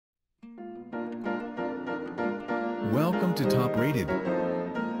Welcome to Top Rated.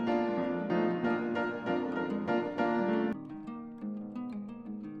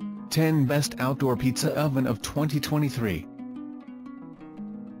 Ten Best Outdoor Pizza Oven of 2023.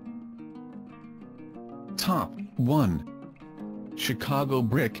 Top 1. Chicago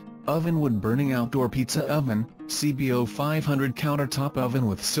Brick Oven Wood Burning Outdoor Pizza Oven, CBO 500 Countertop Oven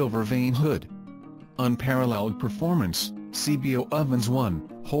with Silver Vein Hood. Unparalleled performance, CBO ovens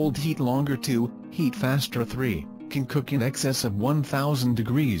 1, hold heat longer 2, heat faster 3, can cook in excess of 1000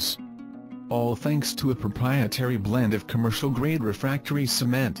 degrees. All thanks to a proprietary blend of commercial-grade refractory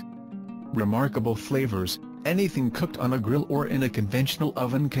cement. Remarkable flavors, anything cooked on a grill or in a conventional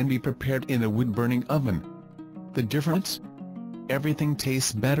oven can be prepared in a wood-burning oven. The difference? Everything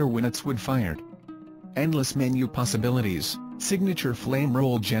tastes better when it's wood-fired. Endless menu possibilities, signature flame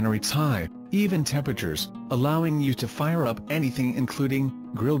roll generates high, even temperatures, allowing you to fire up anything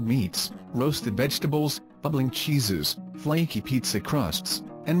including grilled meats, roasted vegetables, bubbling cheeses, flaky pizza crusts,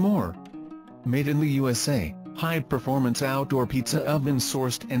 and more. Made in the USA, high-performance outdoor pizza oven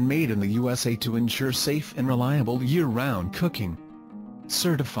sourced and made in the USA to ensure safe and reliable year-round cooking.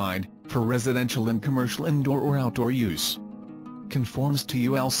 Certified, for residential and commercial indoor or outdoor use. Conforms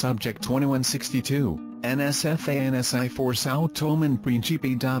to UL Subject 2162. NSFA NSI for Sao Tome and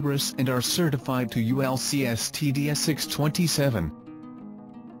Principe d'Abras and are certified to ULCSTDS 627.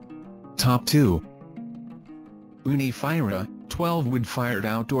 Top 2. Ooni Fyra, 12 wood-fired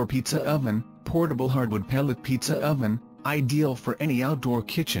outdoor pizza oven, portable hardwood pellet pizza oven, ideal for any outdoor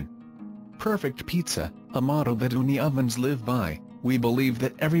kitchen. Perfect pizza, a motto that Ooni ovens live by. We believe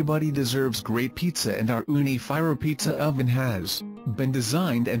that everybody deserves great pizza, and our Ooni Fyra pizza oven has been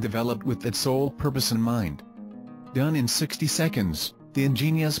designed and developed with that sole purpose in mind. Done in 60 seconds, the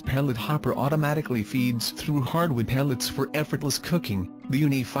ingenious pellet hopper automatically feeds through hardwood pellets for effortless cooking. The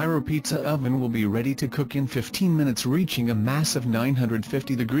Ooni Fyra pizza oven will be ready to cook in 15 minutes, reaching a massive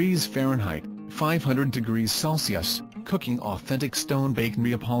 950 degrees Fahrenheit, 500 degrees Celsius, cooking authentic stone-baked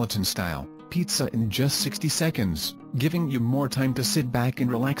Neapolitan-style pizza in just 60 seconds, giving you more time to sit back and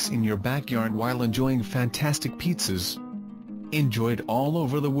relax in your backyard while enjoying fantastic pizzas. Enjoyed all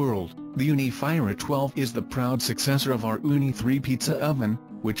over the world, the Ooni Fyra 12 is the proud successor of our Ooni 3 pizza oven,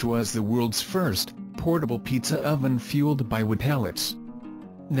 which was the world's first portable pizza oven fueled by wood pellets.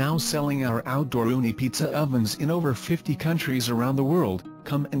 Now selling our outdoor Ooni pizza ovens in over 50 countries around the world,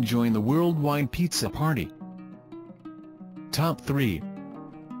 come and join the worldwide pizza party. Top 3.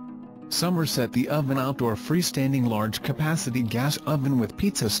 Summerset The Oven Outdoor Freestanding Large Capacity Gas Oven with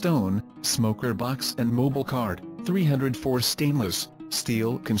Pizza Stone, Smoker Box and Mobile Card, 304 Stainless,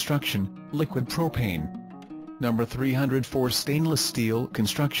 Steel Construction, Liquid Propane. Number 304 Stainless Steel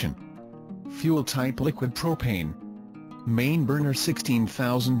Construction. Fuel Type Liquid Propane. Main burner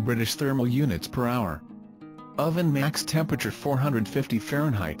 16,000 British thermal units per hour. Oven max temperature 450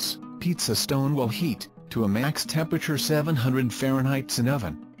 Fahrenheit, Pizza Stone will heat to a max temperature 700 Fahrenheit in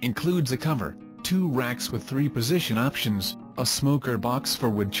oven. Includes a cover, 2 racks with 3 position options, a smoker box for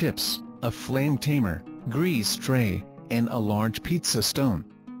wood chips, a flame tamer, grease tray, and a large pizza stone.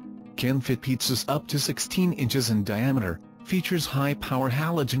 Can fit pizzas up to 16 inches in diameter, features high-power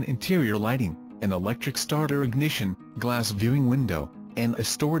halogen interior lighting, an electric starter ignition, glass viewing window, and a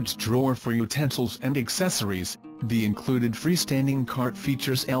storage drawer for utensils and accessories. The included freestanding cart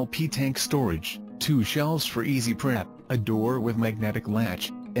features LP tank storage, 2 shelves for easy prep, a door with magnetic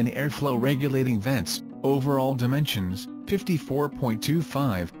latch, and airflow regulating vents. Overall dimensions,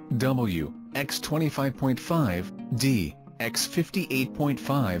 54.25 W, x 25.5 D, x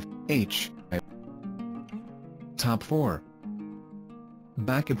 58.5 H. Top 4.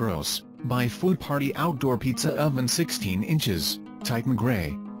 Bakebros, by Foodparty Outdoor Pizza Oven 16 inches, Titan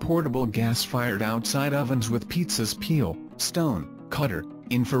Gray, portable gas-fired outside ovens with pizzas peel, stone, cutter,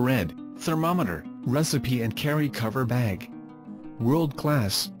 infrared, thermometer, recipe and carry cover bag.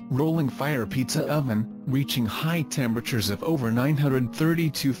 World-class, rolling fire pizza oven, reaching high temperatures of over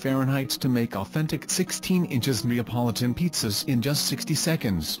 932 Fahrenheit to make authentic 16 inches Neapolitan pizzas in just 60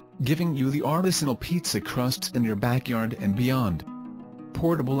 seconds, giving you the artisanal pizza crusts in your backyard and beyond.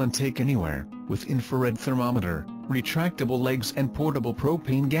 Portable and take anywhere, with infrared thermometer, retractable legs and portable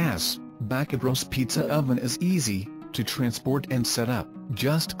propane gas, Bakebros pizza oven is easy to transport and set up.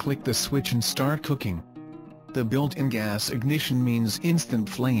 Just click the switch and start cooking. The built-in gas ignition means instant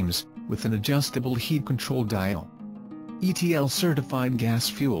flames, with an adjustable heat control dial. ETL certified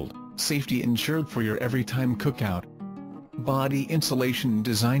gas-fueled, safety ensured for your every-time cookout. Body insulation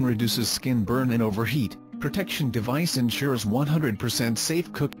design reduces skin burn and overheat. Protection device ensures 100%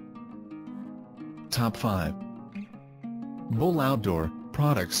 safe cook. Top 5. Bull Outdoor,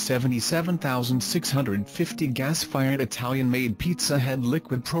 products. 77,650 gas-fired Italian-made Pizza Head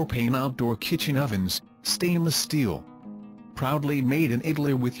liquid propane outdoor kitchen ovens, stainless steel. Proudly made in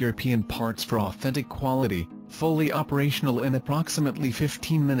Italy with European parts for authentic quality, fully operational in approximately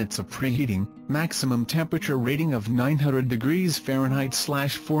 15 minutes of preheating, maximum temperature rating of 900 degrees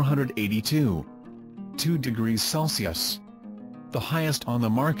Fahrenheit/482. 2 degrees Celsius. The highest on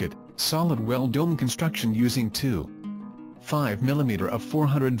the market, solid well dome construction using 2.5 mm of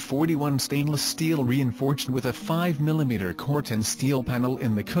 441 stainless steel reinforced with a 5 mm Corten steel panel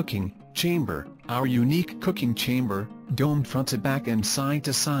in the cooking chamber. Our unique cooking chamber, domed front to back and side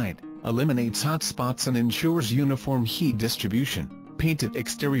to side, eliminates hot spots and ensures uniform heat distribution. Painted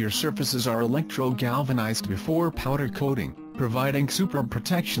exterior surfaces are electro-galvanized before powder coating, providing superb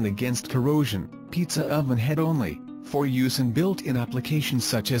protection against corrosion. Pizza oven head only, for use in built-in applications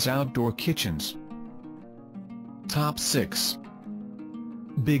such as outdoor kitchens. Top 6.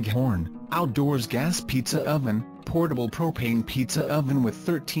 Bighorn Outdoors Gas Pizza Oven, Portable Propane Pizza Oven with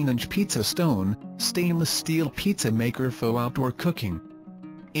 13-inch pizza stone, stainless steel pizza maker for outdoor cooking.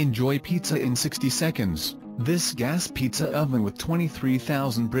 Enjoy pizza in 60 seconds. This gas pizza oven with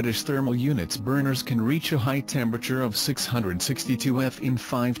 23,000 British thermal units burners can reach a high temperature of 662 F in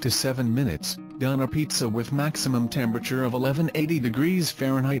 5 to 7 minutes. Done a pizza with maximum temperature of 1180 degrees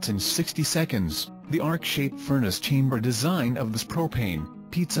Fahrenheit in 60 seconds. The arc-shaped furnace chamber design of this propane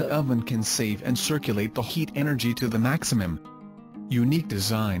pizza oven can save and circulate the heat energy to the maximum. Unique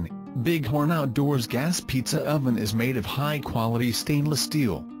design. Bighorn Outdoors Gas Pizza Oven is made of high-quality stainless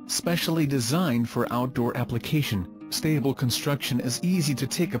steel, specially designed for outdoor application. Stable construction is easy to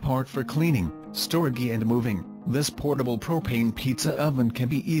take apart for cleaning, storage and moving. This portable propane pizza oven can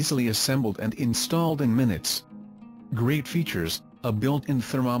be easily assembled and installed in minutes. Great features. A built-in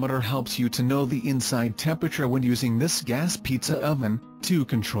thermometer helps you to know the inside temperature when using this gas pizza oven. 2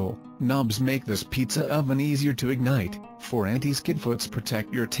 control knobs make this pizza oven easier to ignite. 4 anti-skid foots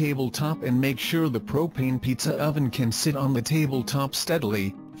protect your tabletop and make sure the propane pizza oven can sit on the tabletop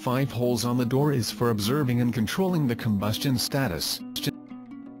steadily. 5 holes on the door is for observing and controlling the combustion status.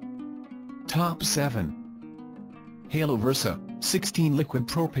 Top 7. Halo Versa 16 liquid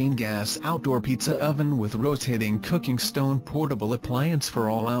propane gas outdoor pizza oven with rotating cooking stone portable appliance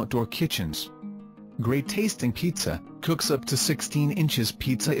for all outdoor kitchens. Great tasting pizza, cooks up to 16 inches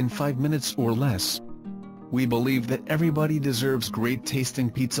pizza in 5 minutes or less. We believe that everybody deserves great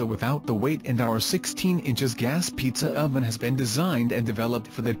tasting pizza without the weight, and our 16 inches gas pizza oven has been designed and developed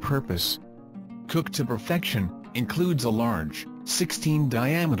for that purpose. Cooked to perfection, includes a large, 16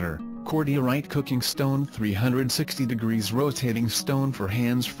 diameter, Cordiorite cooking stone 360 degrees rotating stone for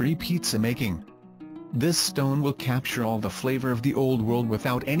hands-free pizza making. This stone will capture all the flavor of the old world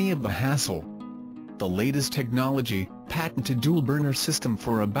without any of the hassle. The latest technology, patented dual burner system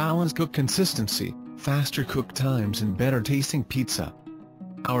for a balanced cook consistency, faster cook times and better tasting pizza.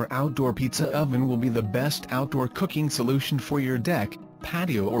 Our outdoor pizza oven will be the best outdoor cooking solution for your deck,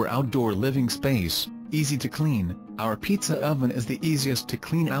 patio or outdoor living space. Easy to clean, our pizza oven is the easiest to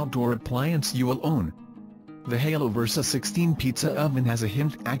clean outdoor appliance you will own. The Halo Versa 16 pizza oven has a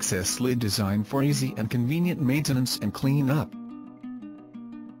hinged access lid designed for easy and convenient maintenance and clean-up.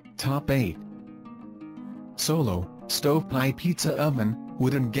 Top 8. Solo Stovepipe Pizza Oven,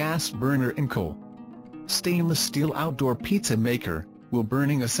 Wooden Gas Burner and Co. Stainless steel outdoor pizza maker, will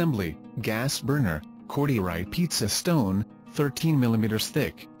burning assembly, gas burner, Cordiorite pizza stone, 13 mm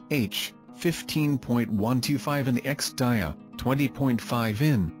thick, H. 15.125 in X dia, 20.5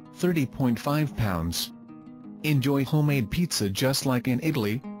 in, 30.5 pounds. Enjoy homemade pizza just like in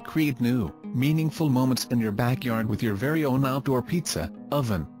Italy. Create new, meaningful moments in your backyard with your very own outdoor pizza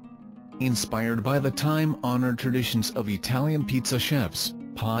oven. Inspired by the time-honored traditions of Italian pizza chefs,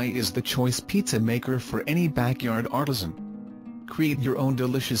 Pi is the choice pizza maker for any backyard artisan. Create your own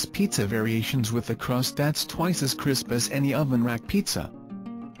delicious pizza variations with a crust that's twice as crisp as any oven rack pizza.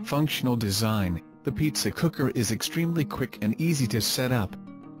 Functional design. The pizza cooker is extremely quick and easy to set up.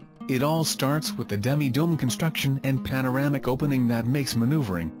 It all starts with the demi-dome construction and panoramic opening that makes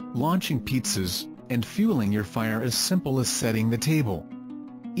maneuvering, launching pizzas, and fueling your fire as simple as setting the table.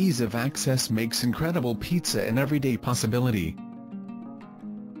 Ease of access makes incredible pizza an everyday possibility.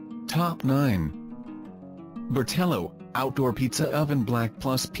 Top 9. Bertello Outdoor Pizza Oven Black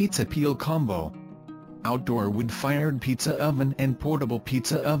Plus Pizza Peel Combo. Outdoor wood-fired pizza oven and portable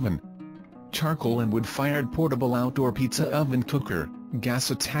pizza oven. Charcoal and wood-fired portable outdoor pizza oven cooker,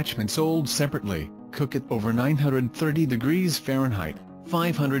 gas attachment sold separately. Cook it over 930 degrees Fahrenheit,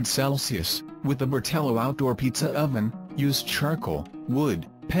 500 Celsius, with the Bertello outdoor pizza oven. Use charcoal, wood,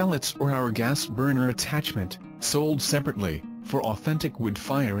 pellets or our gas burner attachment, sold separately. for authentic wood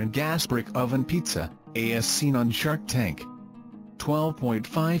fire and gas brick oven pizza, as seen on Shark Tank.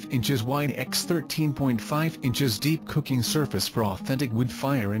 12.5 inches wide x 13.5 inches deep cooking surface for authentic wood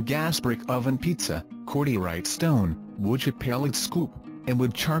fire and gas brick oven pizza, cordierite stone, wood chip pellet scoop, and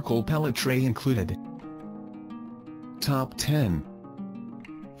wood charcoal pellet tray included. Top 10.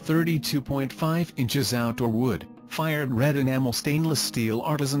 32.5 inches outdoor wood, fired red enamel stainless steel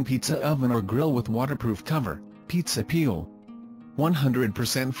artisan pizza oven or grill with waterproof cover, pizza peel.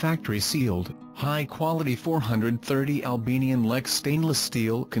 100% factory sealed, high quality 430 Albanian Lex stainless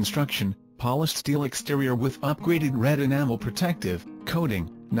steel construction, polished steel exterior with upgraded red enamel protective coating,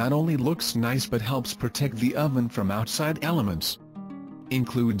 not only looks nice but helps protect the oven from outside elements.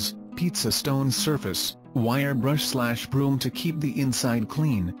 Includes pizza stone surface, wire brush/broom to keep the inside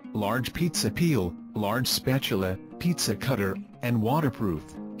clean, large pizza peel, large spatula, pizza cutter, and waterproof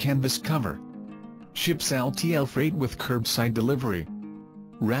canvas cover. Ships LTL freight with curbside delivery.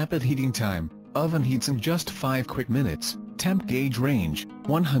 Rapid heating time, oven heats in just 5 quick minutes, temp gauge range,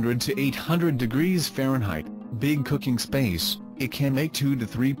 100 to 800 degrees Fahrenheit, big cooking space, it can make 2 to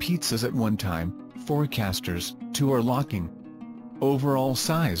 3 pizzas at one time, 4 casters, 2 are locking. Overall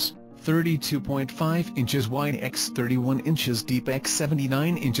size, 32.5 inches wide x 31 inches deep x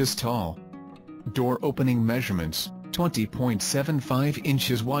 79 inches tall. Door opening measurements, 20.75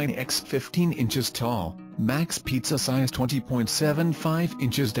 inches wide x 15 inches tall, max pizza size 20.75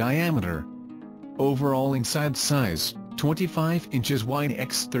 inches diameter. Overall inside size, 25 inches wide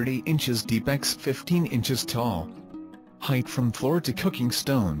x 30 inches deep x 15 inches tall. Height from floor to cooking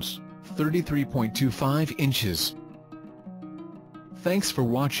stones, 33.25 inches. Thanks for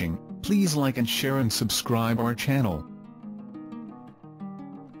watching, please like and share and subscribe our channel.